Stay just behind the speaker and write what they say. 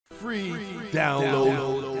free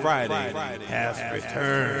download Friday has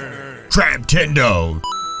returned. Crabtendo.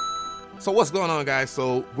 So what's going on, guys?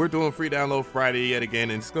 So we're doing free download Friday yet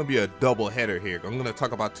again, and it's going to be a double header here. I'm going to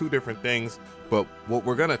talk about two different things, but what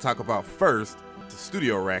we're going to talk about first is the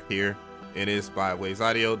studio rack here. It is by Waves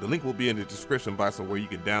Audio. The link will be in the description box of where you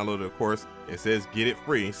can download it. Of course, it says get it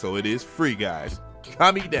free, so it is free, guys.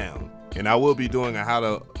 Calm me down. And I will be doing a how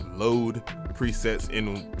to load presets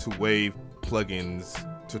into Wave plugins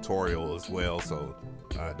tutorial as well, so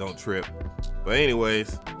don't trip. But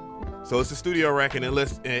anyways, so it's a studio rack, and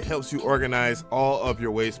it helps you organize all of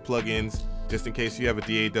your Waves plugins, just in case you have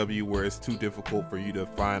a DAW where it's too difficult for you to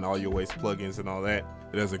find all your Waves plugins and all that.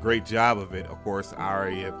 It does a great job of it. Of course, I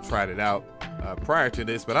already have tried it out prior to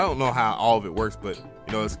this, but I don't know how all of it works. But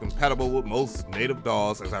you know, it's compatible with most native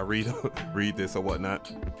DAWs, as I read this or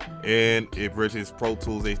whatnot, and it bridges Pro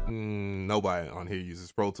Tools. Nobody on here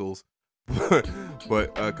uses Pro Tools,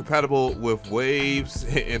 but compatible with Waves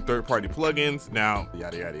and third-party plugins. Now,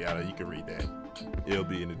 yada yada yada. You can read that. It'll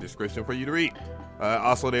be in the description for you to read.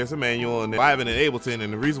 Also, there's a manual, and I have an Ableton,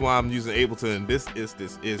 and the reason why I'm using Ableton in this is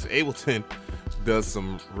Ableton does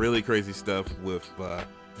some really crazy stuff with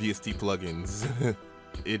VST plugins.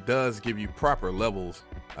 It does give you proper levels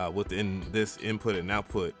within this input and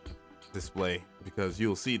output display, because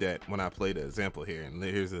you'll see that when I play the example here, and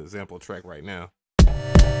here's an example track right now.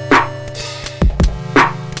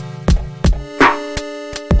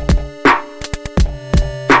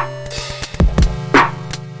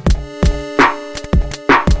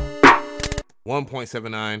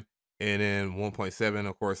 1.79 and then 1.7.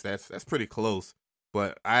 Of course, that's pretty close,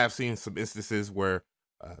 but I have seen some instances where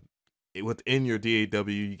within your DAW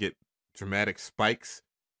you get dramatic spikes,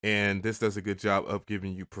 and this does a good job of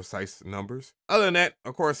giving you precise numbers. Other than that,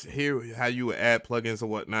 of course, here how you would add plugins or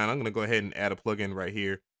whatnot. I'm gonna go ahead and add a plugin right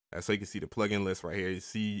here, so you can see the plugin list right here. You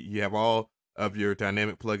see you have all of your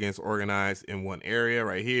dynamic plugins organized in one area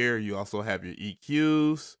right here. You also have your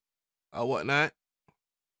EQs or whatnot.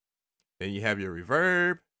 Then you have your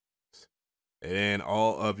reverb, and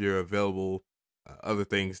all of your available other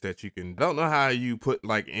things that you can. Don't know how you put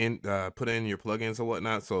put in your plugins or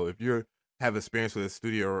whatnot. So if you have experience with a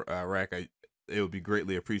studio rack, it would be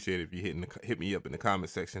greatly appreciated if you hit me up in the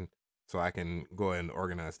comment section so I can go ahead and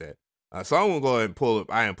organize that. So I'm gonna go ahead and pull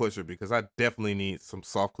up I Am Pusher, because I definitely need some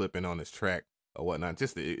soft clipping on this track or whatnot.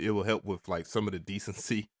 Just it will help with like some of the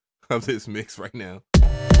decency of this mix right now.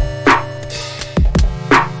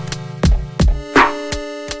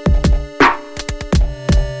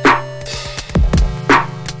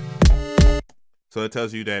 So it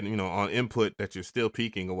tells you that, you know, on input that you're still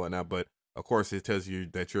peaking or whatnot, but of course it tells you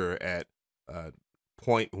that you're at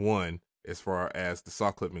 0.1 as far as the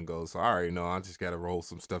soft clipping goes. So I already know I just got to roll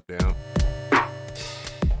some stuff down.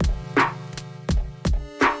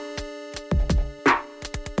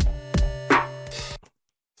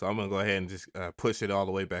 So I'm going to go ahead and just push it all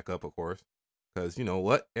the way back up, of course, because you know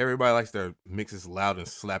what? Everybody likes their mixes loud and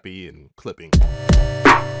slappy and clipping.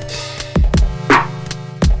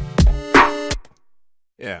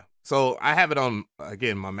 Yeah, so I have it on,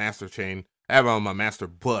 again, my master chain. I have it on my master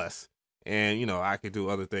bus, and, you know, I could do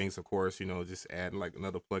other things, of course, you know, just add like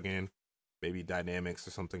another plugin, maybe Dynamics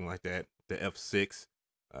or something like that, the F6,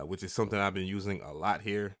 which is something I've been using a lot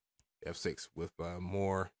here, F6 with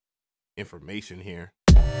more information here.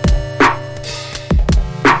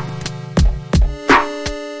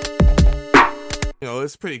 You know,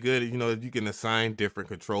 it's pretty good. You know, you can assign different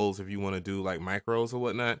controls if you want to do like micros or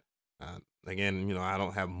whatnot. Again, you know, I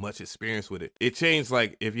don't have much experience with it. It changed,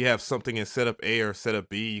 like if you have something in setup A or setup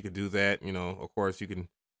B, you can do that. You know, of course, you can,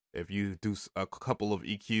 if you do a couple of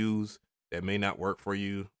EQs that may not work for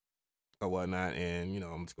you or whatnot. And, you know,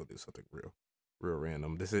 I'm just going to do something real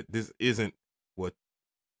random. This isn't what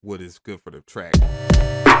is good for the track.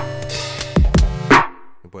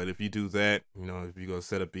 But if you do that, you know, if you go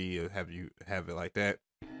setup B, have it like that.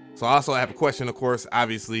 So I also have a question, of course,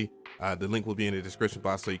 obviously. The link will be in the description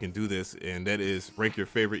box so you can do this, and that is rank your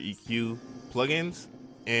favorite EQ plugins.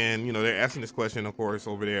 And you know, they're asking this question, of course,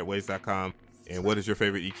 over there at waves.com. And what is your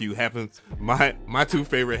favorite EQ? My two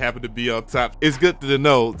favorite happen to be on top. It's good to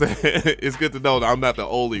know it's good to know that I'm not the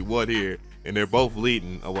only one here, and they're both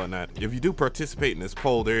leading or whatnot. If you do participate in this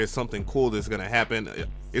poll, there is something cool that's gonna happen.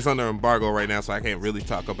 It's under embargo right now, so I can't really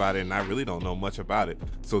talk about it, and I really don't know much about it.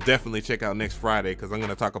 So definitely check out next Friday, because I'm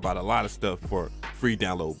gonna talk about a lot of stuff for free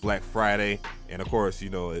download Black Friday. And of course, you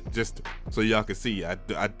know, just so y'all can see, I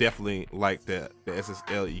definitely like the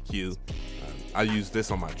SSL EQ. I use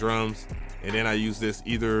this on my drums, and then I use this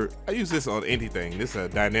on anything. This is a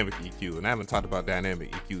dynamic EQ, and I haven't talked about dynamic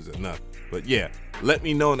EQs enough. But yeah, let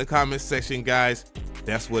me know in the comments section, guys.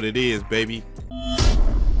 That's what it is, baby.